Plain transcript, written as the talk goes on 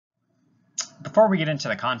Before we get into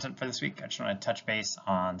the content for this week, I just want to touch base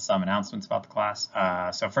on some announcements about the class.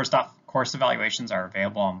 So first off, course evaluations are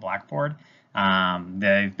available on Blackboard.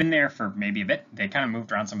 They've been there for maybe a bit. They kind of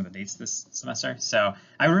moved around some of the dates this semester. So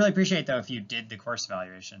I would really appreciate, though, if you did the course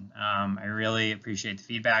evaluation. I really appreciate the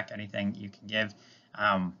feedback, anything you can give.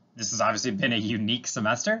 This has obviously been a unique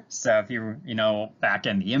semester. So if you back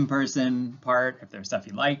in the in-person part, if there's stuff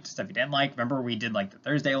you liked, stuff you didn't like, remember we did like the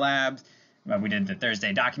Thursday labs. We did the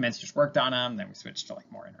Thursday documents, just worked on them. Then we switched to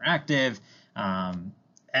like more interactive.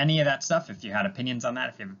 Any of that stuff, if you had opinions on that,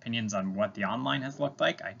 if you have opinions on what the online has looked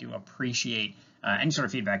like, I do appreciate any sort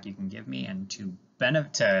of feedback you can give me. And to kind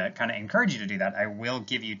of encourage you to do that, I will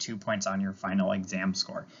give you 2 points on your final exam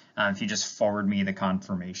score if you just forward me the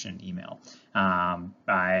confirmation email.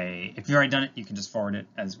 If you've already done it, you can just forward it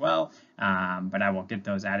as well. But I will get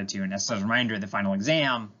those added to you. And as a reminder, the final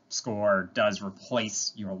exam score does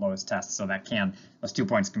replace your lowest test, so those 2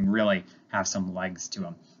 points can really have some legs to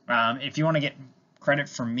them. If you want to get credit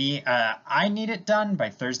from me, I need it done by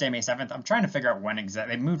Thursday, May 7th. I'm trying to figure out when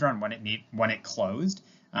exactly. They moved around when it closed,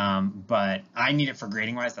 but I need it for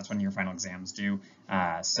grading wise. That's when your final exams due.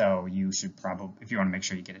 So you should probably, if you want to make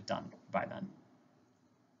sure you get it done by then.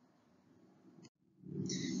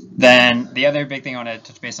 Then the other big thing I want to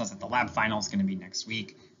touch base on is that the lab final is going to be next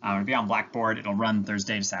week. It'll be on Blackboard. It'll run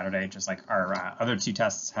Thursday to Saturday, just like our other 2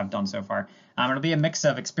 tests have done so far. It'll be a mix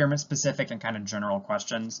of experiment-specific and kind of general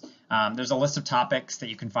questions. There's a list of topics that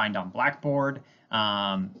you can find on Blackboard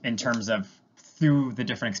in terms of through the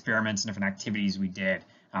different experiments and different activities we did.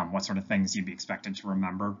 What sort of things you'd be expected to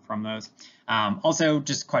remember from those. Also,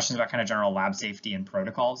 just questions about kind of general lab safety and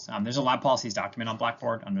protocols. There's a lab policies document on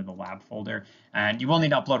Blackboard under the lab folder, and you will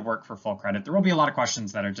need to upload work for full credit. There will be a lot of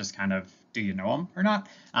questions that are just kind of, do you know them or not?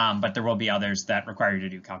 But there will be others that require you to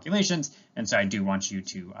do calculations, and so I do want you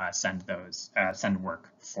to send work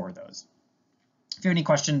for those. If you have any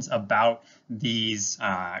questions about these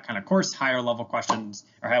kind of course higher level questions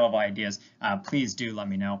or high level ideas, please do let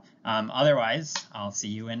me know. Otherwise, I'll see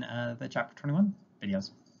you in the chapter 21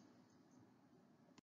 videos.